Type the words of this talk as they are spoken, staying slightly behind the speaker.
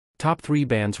Top 3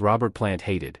 bands Robert Plant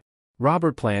hated.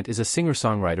 Robert Plant is a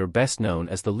singer-songwriter best known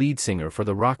as the lead singer for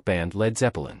the rock band Led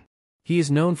Zeppelin. He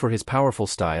is known for his powerful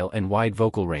style and wide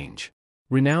vocal range.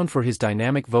 Renowned for his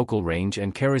dynamic vocal range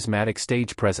and charismatic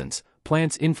stage presence,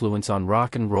 Plant's influence on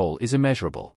rock and roll is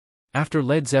immeasurable. After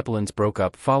Led Zeppelin's broke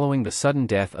up following the sudden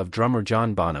death of drummer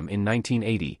John Bonham in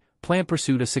 1980, Plant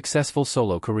pursued a successful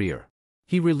solo career.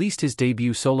 He released his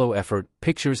debut solo effort,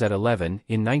 Pictures at 11,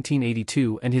 in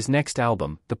 1982 and his next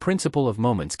album, The Principle of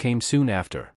Moments, came soon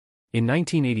after. In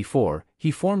 1984, he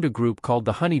formed a group called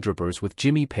the Honeydrippers with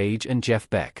Jimmy Page and Jeff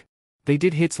Beck. They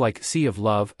did hits like Sea of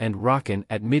Love and Rockin'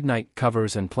 at Midnight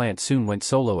covers, and Plant soon went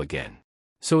solo again.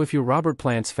 So if you're Robert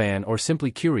Plant's fan or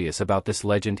simply curious about this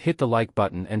legend, hit the like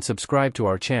button and subscribe to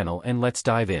our channel, and let's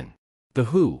dive in. The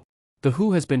Who. The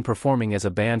Who has been performing as a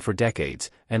band for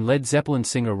decades, and Led Zeppelin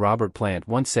singer Robert Plant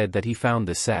once said that he found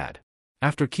this sad.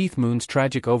 After Keith Moon's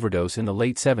tragic overdose in the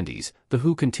late 70s, The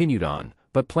Who continued on,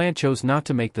 but Plant chose not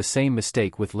to make the same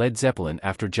mistake with Led Zeppelin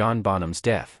after John Bonham's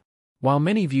death. While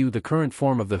many view the current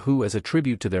form of The Who as a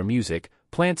tribute to their music,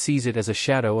 Plant sees it as a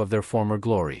shadow of their former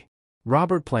glory.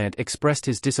 Robert Plant expressed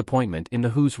his disappointment in The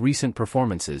Who's recent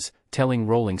performances, telling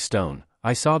Rolling Stone,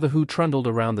 "I saw The Who trundled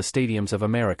around the stadiums of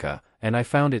America, and I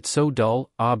found it so dull,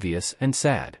 obvious, and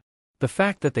sad. The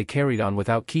fact that they carried on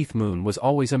without Keith Moon was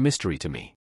always a mystery to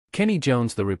me. Kenny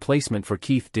Jones, the replacement for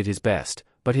Keith, did his best,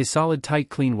 but his solid, tight,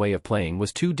 clean way of playing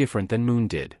was too different than Moon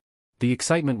did. The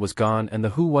excitement was gone and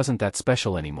The Who wasn't that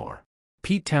special anymore."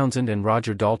 Pete Townshend and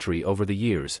Roger Daltrey, over the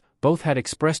years, both had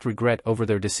expressed regret over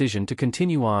their decision to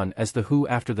continue on as The Who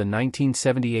after the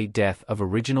 1978 death of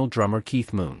original drummer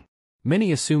Keith Moon.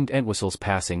 Many assumed Entwistle's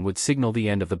passing would signal the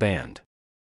end of the band.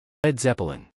 Led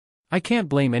Zeppelin. I can't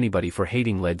blame anybody for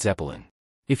hating Led Zeppelin.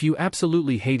 If you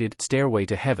absolutely hated Stairway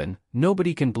to Heaven,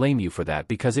 nobody can blame you for that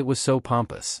because it was so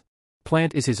pompous.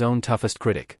 Plant is his own toughest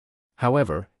critic.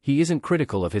 However, he isn't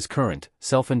critical of his current,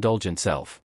 self-indulgent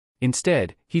self.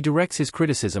 Instead, he directs his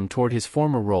criticism toward his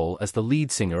former role as the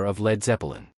lead singer of Led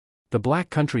Zeppelin. The black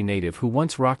country native who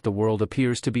once rocked the world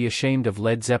appears to be ashamed of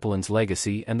Led Zeppelin's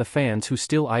legacy and the fans who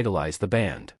still idolize the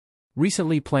band.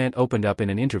 Recently, Plant opened up in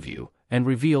an interview and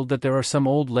revealed that there are some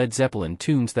old Led Zeppelin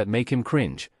tunes that make him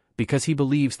cringe, because he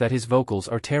believes that his vocals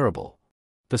are terrible.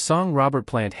 The song Robert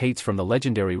Plant hates from the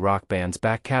legendary rock band's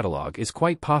back catalog is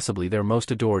quite possibly their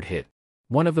most adored hit.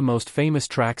 One of the most famous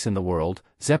tracks in the world,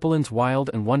 Zeppelin's wild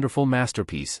and wonderful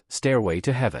masterpiece, Stairway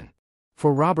to Heaven.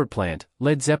 For Robert Plant,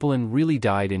 Led Zeppelin really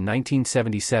died in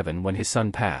 1977 when his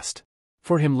son passed.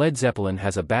 For him, Led Zeppelin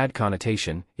has a bad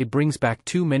connotation, it brings back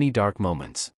too many dark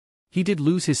moments. He did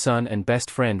lose his son and best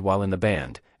friend while in the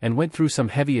band, and went through some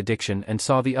heavy addiction and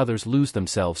saw the others lose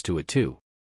themselves to it too.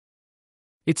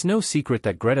 It's no secret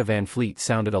that Greta Van Fleet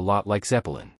sounded a lot like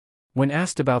Zeppelin. When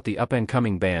asked about the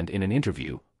up-and-coming band in an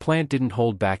interview, Plant didn't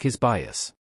hold back his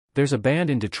bias. "There's a band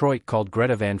in Detroit called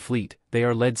Greta Van Fleet, they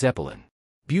are Led Zeppelin.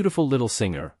 Beautiful little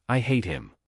singer, I hate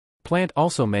him." Plant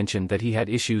also mentioned that he had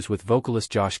issues with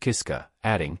vocalist Josh Kiska,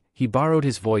 adding, "He borrowed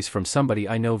his voice from somebody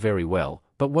I know very well,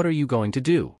 but what are you going to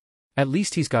do? At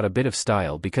least he's got a bit of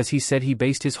style," because he said he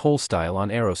based his whole style on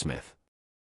Aerosmith.